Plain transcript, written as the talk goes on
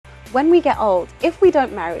when we get old, if we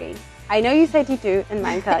don't marry, I know you said you do in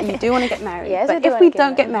Manka, you do want to get married, Yes, but if we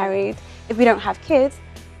don't get married, if we don't have kids,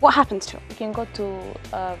 what happens to us? You can go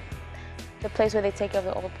to the place where they take care of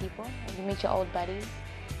the old people, and you meet your old buddies.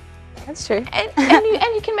 That's true.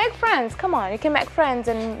 And you can make friends. Come on, you can make friends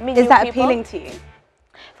and meet new people. Is that appealing to you?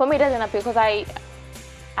 For me, it doesn't appeal because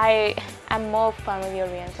I'm more family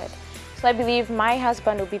oriented. So I believe my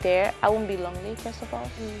husband will be there. I won't be lonely, first of all,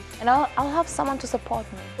 and I'll have someone to support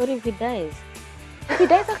me. What if he dies? If he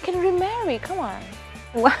dies, I can remarry. Come on.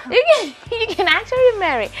 Wow. You can actually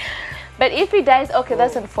remarry. But if he dies, okay,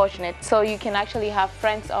 that's unfortunate. So you can actually have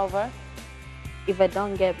friends over. If I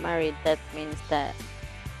don't get married, that means that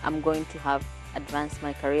I'm going to have advanced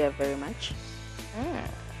my career very much.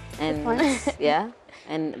 And yeah,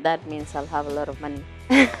 and that means I'll have a lot of money.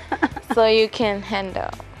 So you can handle.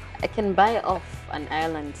 I can buy off an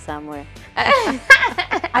island somewhere.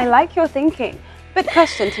 I like your thinking. But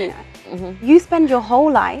question, Tina. You spend your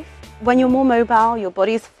whole life, when you're more mobile, your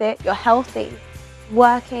body's fit, you're healthy,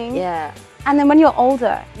 working. Yeah. And then when you're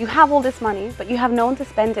older, you have all this money, but you have no one to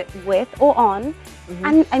spend it with or on.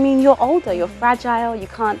 And I mean, you're older, you're fragile, you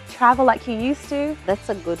can't travel like you used to. That's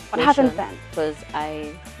a good question. What happens then? Because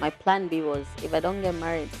my plan B was, if I don't get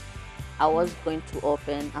married, I was going to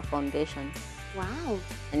open a foundation. Wow.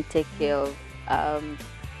 And take care of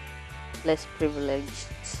less privileged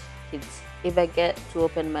kids. If I get to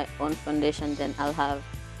open my own foundation, then I'll have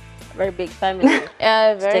a very big family.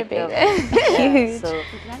 Yeah, very big. Huge. So,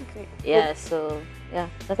 Exactly. yeah, so yeah.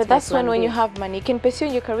 But that's when you have money. You can pursue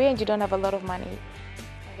your career and you don't have a lot of money.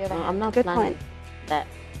 No, I'm not Good planning point. that.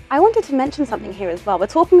 I wanted to mention something here as well. We're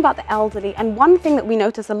talking about the elderly, and one thing that we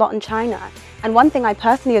notice a lot in China, and one thing I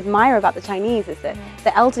personally admire about the Chinese is that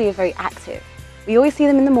the elderly are very active. We always see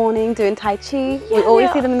them in the morning doing Tai Chi. We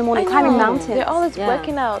always see them in the morning climbing mountains. They're always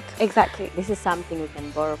working out. Exactly. This is something we can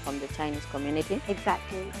borrow from the Chinese community.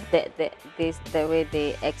 Exactly. The way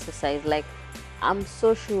they exercise, like, I'm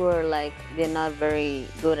so sure like they're not very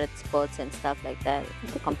good at sports and stuff like that,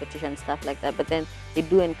 competition stuff like that, but then they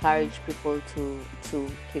do encourage people to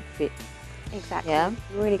keep fit. Exactly. Yeah.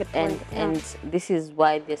 Really good point. And this is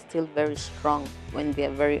why they're still very strong when they're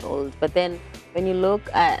very old. But then when you look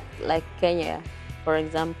at like Kenya, for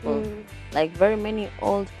example, like very many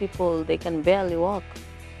old people, they can barely walk.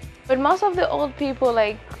 But most of the old people,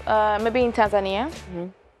 like maybe in Tanzania,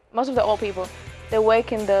 most of the old people, they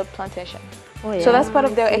work in the plantation. Oh, yeah. So that's part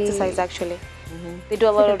of their exercise actually. They do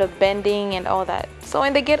a lot of the bending and all that. So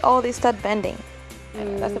when they get old, they start bending.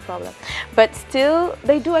 That's the problem. But still,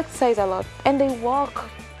 they do exercise a lot and they walk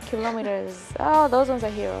kilometers. Oh, those ones are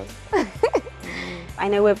heroes. I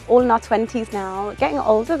know we're all in our 20s now, getting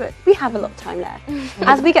older, but we have a lot of time left.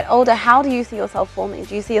 As we get older, how do you see yourself forming?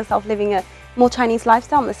 Do you see yourself living a more Chinese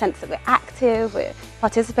lifestyle in the sense that we're active, we're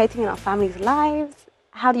participating in our families' lives?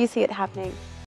 How do you see it happening?